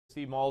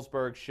Steve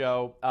Malzberg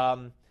show.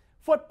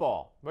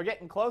 Football. We're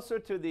getting closer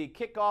to the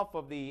kickoff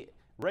of the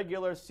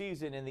regular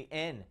season in the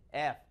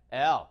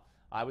NFL.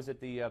 I was at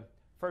the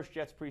first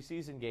Jets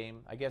preseason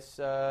game. I guess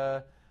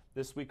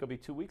this week will be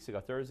 2 weeks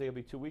ago. Thursday will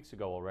be 2 weeks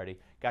ago already.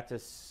 Got to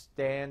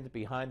stand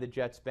behind the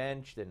Jets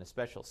bench in a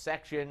special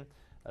section,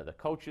 the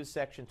coaches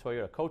section,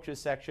 Toyota coaches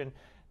section.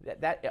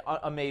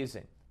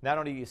 Amazing. Not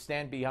only do you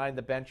stand behind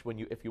the bench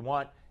if you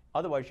want.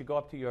 Otherwise, you go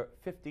up to your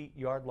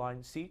 50-yard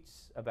line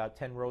seats, about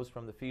 10 rows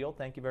from the field.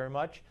 Thank you very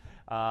much.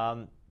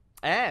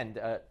 And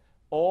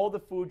all the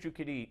food you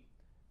could eat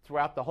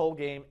throughout the whole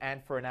game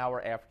and for an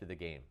hour after the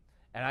game.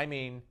 And I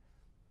mean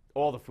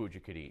all the food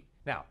you could eat.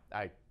 Now,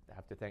 I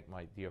have to thank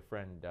my dear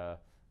friend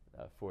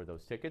for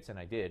those tickets, and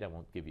I did. I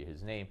won't give you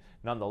his name.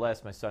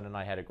 Nonetheless, my son and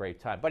I had a great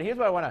time. But here's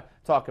what I want to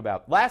talk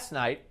about. Last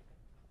night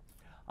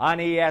on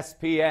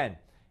ESPN,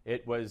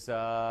 it was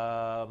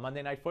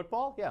Monday Night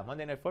Football? Yeah,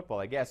 Monday Night Football,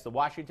 I guess. The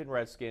Washington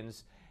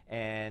Redskins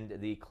and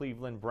the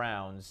Cleveland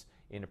Browns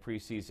in a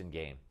preseason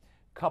game.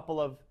 Couple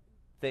of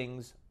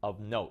things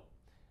of note.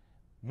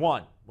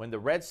 One, when the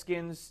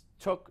Redskins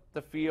took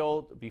the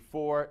field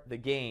before the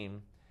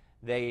game,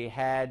 they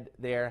had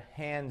their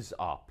hands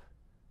up.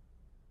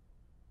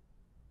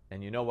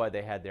 And you know why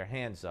they had their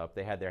hands up?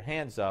 They had their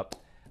hands up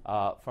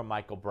for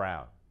Michael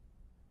Brown.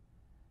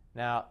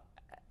 Now,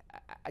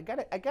 I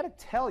gotta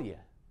tell you,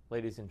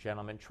 ladies and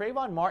gentlemen,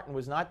 Trayvon Martin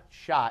was not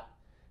shot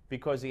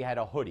because he had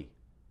a hoodie.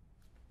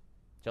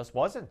 Just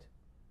wasn't.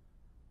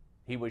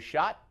 He was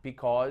shot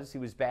because he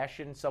was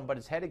bashing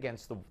somebody's head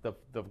against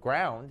the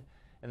ground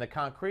and the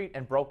concrete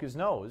and broke his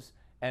nose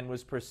and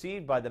was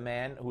perceived by the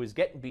man who was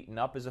getting beaten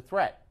up as a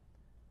threat.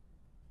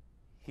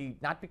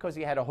 Not because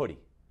he had a hoodie.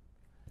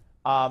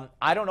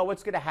 I don't know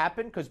what's going to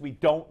happen because we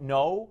don't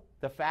know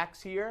the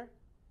facts here.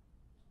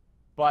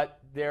 But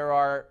there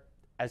are,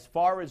 as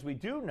far as we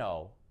do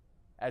know,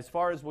 as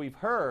far as we've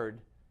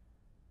heard,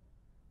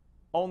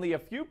 only a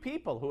few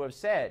people who have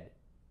said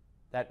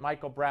that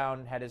Michael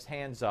Brown had his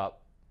hands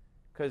up.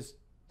 Because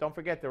don't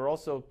forget, there are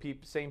also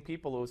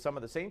some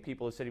of the same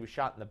people who said he was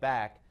shot in the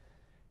back.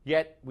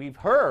 Yet we've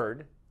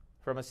heard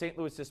from a St.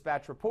 Louis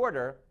Dispatch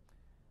reporter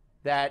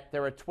that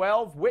there are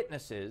 12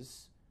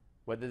 witnesses,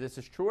 whether this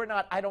is true or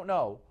not, I don't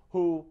know,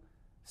 who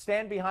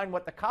stand behind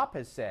what the cop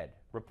has said,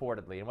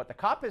 reportedly. And what the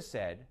cop has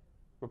said,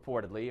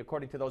 reportedly,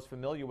 according to those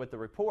familiar with the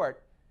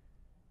report,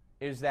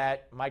 is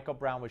that Michael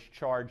Brown was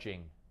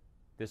charging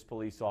this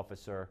police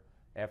officer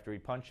after he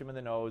punched him in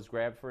the nose,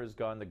 grabbed for his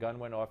gun, the gun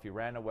went off, he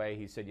ran away,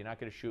 he said, "You're not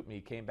going to shoot me,"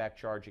 he came back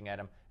charging at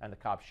him, and the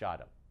cop shot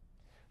him.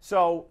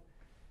 So,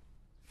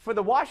 for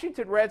the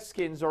Washington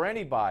Redskins or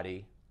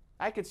anybody,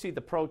 I could see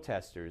the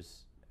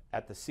protesters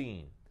at the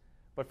scene.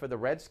 But for the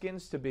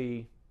Redskins to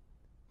be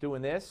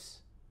doing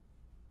this,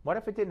 what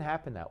if it didn't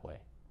happen that way?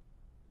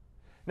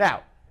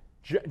 Now,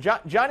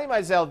 Johnny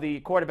Manziel, the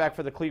quarterback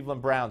for the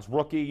Cleveland Browns,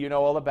 rookie, you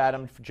know all about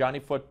him, Johnny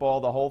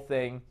Football, the whole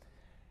thing.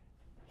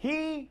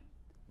 He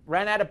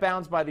ran out of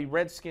bounds by the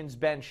Redskins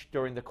bench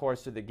during the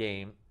course of the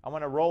game. I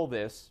want to roll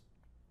this,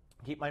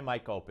 keep my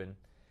mic open.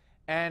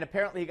 And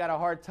apparently he got a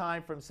hard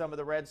time from some of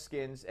the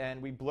Redskins,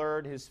 and we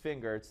blurred his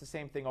finger. It's the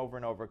same thing over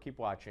and over. Keep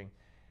watching.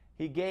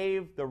 He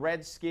gave the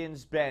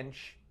Redskins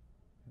bench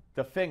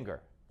the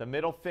finger, the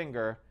middle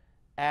finger,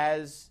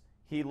 as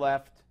he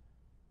left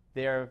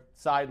their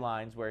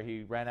sidelines where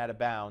he ran out of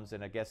bounds,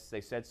 and I guess they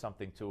said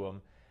something to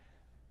him.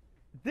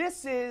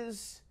 This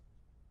is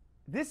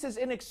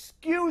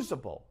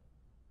inexcusable.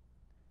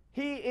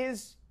 He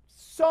is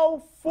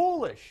so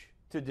foolish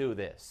to do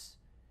this.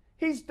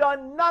 He's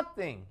done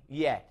nothing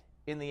yet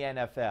in the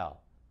NFL.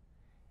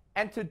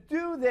 And to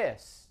do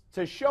this,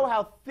 to show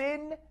how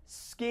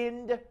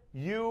thin-skinned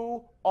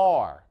you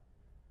are,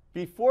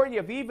 before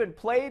you've even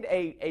played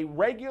a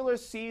regular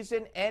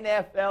season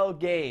NFL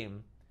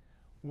game,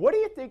 what do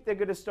you think they're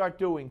going to start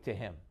doing to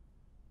him?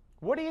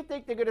 What do you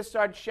think they're going to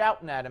start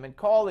shouting at him and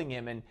calling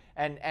him? And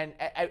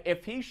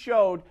if he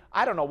showed,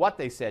 I don't know what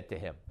they said to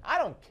him. I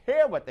don't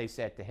care what they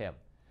said to him.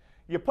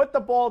 You put the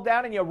ball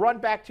down and you run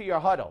back to your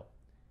huddle.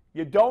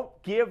 You don't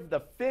give the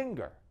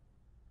finger.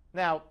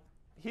 Now,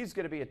 he's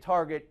going to be a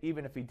target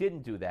even if he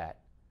didn't do that.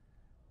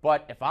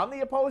 But if I'm the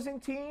opposing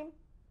team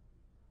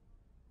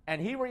and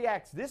he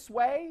reacts this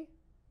way,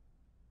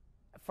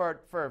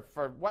 for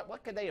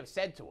what could they have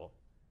said to him?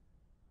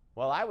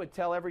 Well, I would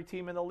tell every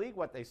team in the league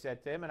what they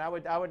said to him, and I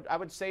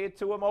would say it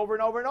to him over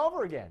and over and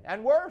over again,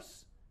 and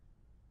worse.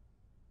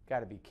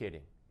 Got to be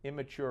kidding.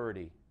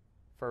 Immaturity,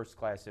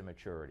 first-class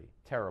immaturity.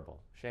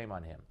 Terrible. Shame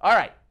on him. All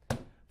right,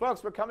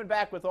 folks, we're coming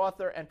back with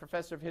author and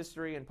professor of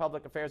history and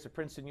public affairs at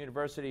Princeton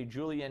University,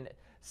 Julian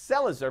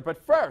Sellizer. But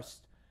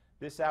first,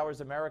 this hour's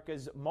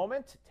America's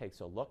Moment takes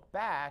a look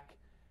back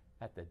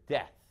at the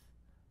death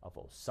of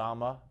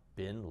Osama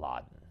bin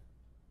Laden.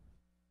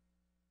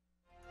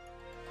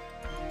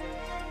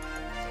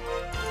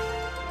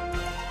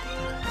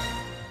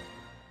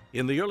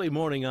 In the early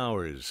morning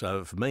hours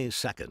of May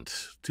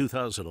 2nd,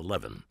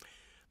 2011,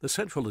 the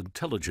Central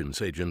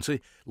Intelligence Agency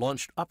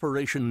launched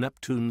Operation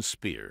Neptune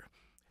Spear,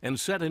 and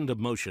set into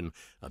motion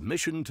a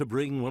mission to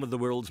bring one of the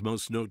world's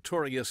most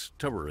notorious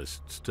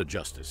terrorists to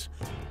justice.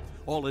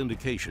 All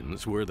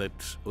indications were that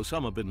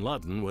Osama bin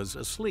Laden was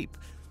asleep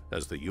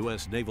as the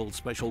U.S. Naval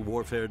Special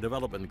Warfare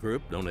Development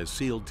Group, known as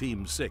SEAL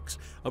Team 6,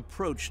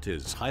 approached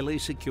his highly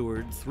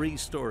secured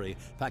three-story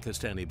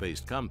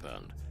Pakistani-based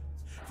compound.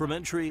 From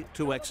entry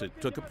to exit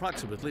took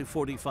approximately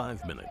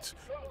 45 minutes,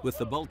 with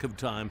the bulk of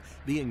time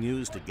being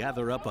used to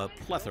gather up a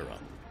plethora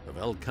of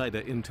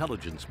al-Qaeda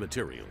intelligence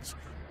materials.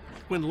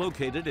 When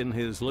located in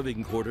his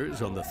living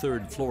quarters on the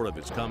third floor of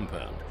his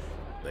compound,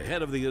 the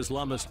head of the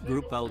Islamist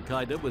group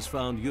al-Qaeda was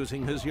found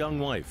using his young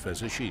wife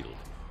as a shield.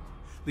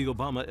 The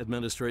Obama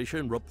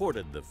administration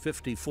reported the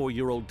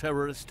 54-year-old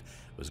terrorist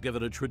was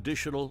given a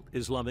traditional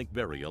Islamic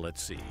burial at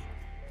sea.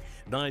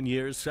 9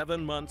 years,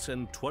 7 months,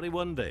 and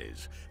 21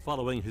 days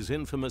following his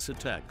infamous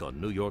attack on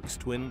New York's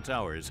Twin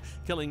Towers,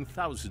 killing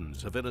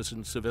thousands of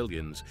innocent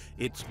civilians,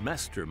 its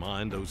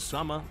mastermind,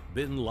 Osama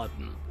bin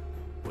Laden,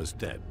 was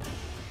dead.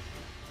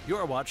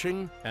 You're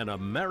watching An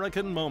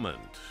American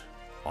Moment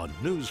on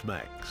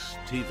Newsmax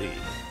TV.